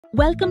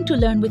Welcome to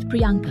Learn with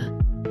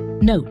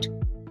Priyanka. Note: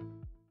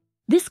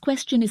 this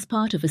question is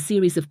part of a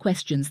series of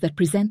questions that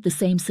present the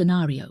same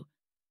scenario.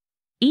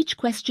 Each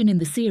question in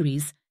the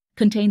series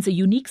contains a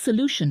unique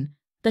solution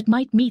that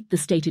might meet the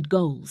stated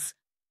goals.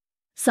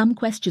 Some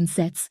question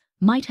sets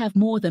might have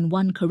more than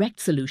one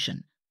correct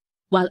solution,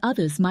 while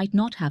others might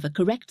not have a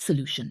correct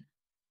solution.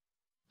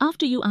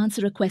 After you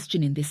answer a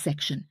question in this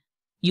section,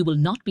 you will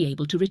not be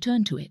able to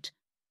return to it.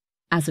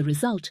 As a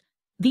result,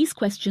 these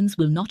questions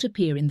will not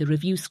appear in the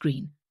review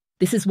screen.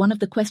 This is one of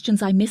the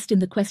questions I missed in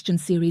the question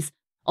series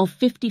of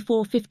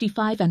 54,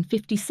 55, and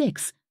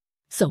 56.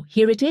 So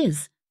here it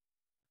is.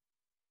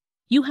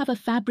 You have a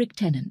Fabric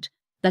tenant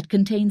that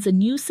contains a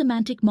new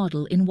semantic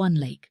model in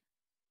OneLake.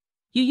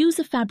 You use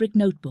a Fabric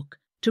notebook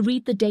to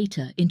read the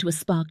data into a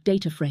Spark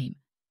data frame.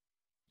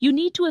 You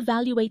need to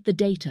evaluate the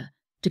data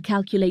to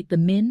calculate the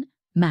min,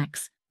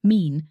 max,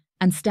 mean,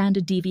 and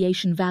standard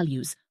deviation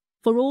values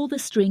for all the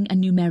string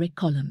and numeric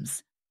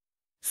columns.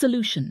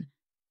 Solution: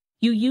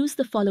 you use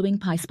the following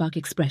PySpark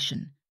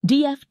expression: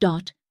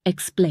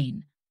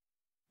 df.explain.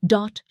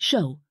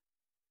 .show.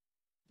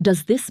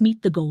 Does this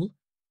meet the goal?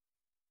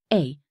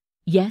 A.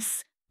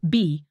 Yes.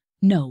 B.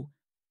 No.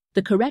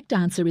 The correct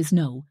answer is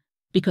no,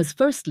 because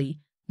firstly,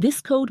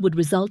 this code would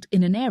result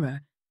in an error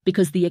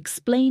because the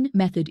explain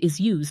method is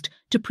used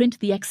to print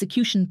the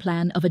execution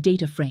plan of a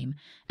data frame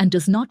and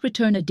does not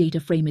return a data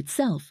frame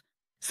itself,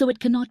 so it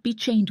cannot be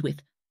chained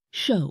with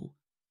show.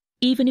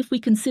 Even if we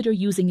consider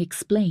using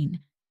explain,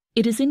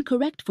 it is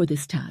incorrect for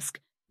this task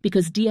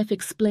because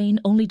df-explain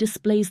only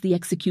displays the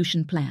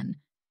execution plan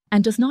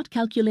and does not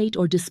calculate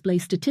or display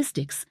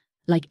statistics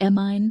like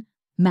min,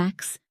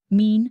 max,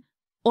 mean,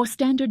 or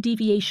standard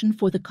deviation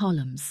for the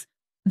columns.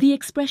 The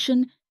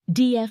expression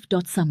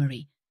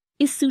df.summary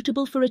is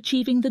suitable for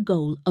achieving the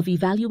goal of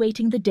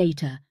evaluating the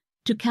data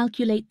to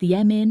calculate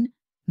the min,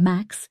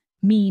 max,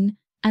 mean,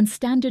 and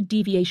standard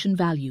deviation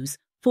values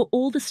for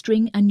all the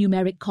string and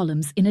numeric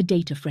columns in a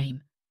data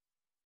frame.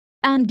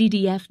 And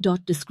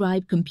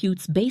ddf.describe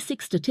computes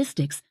basic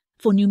statistics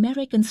for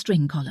numeric and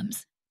string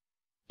columns.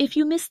 If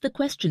you missed the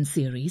question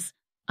series,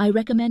 I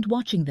recommend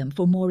watching them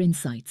for more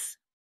insights.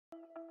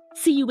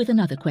 See you with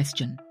another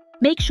question.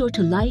 Make sure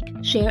to like,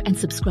 share, and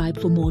subscribe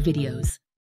for more videos.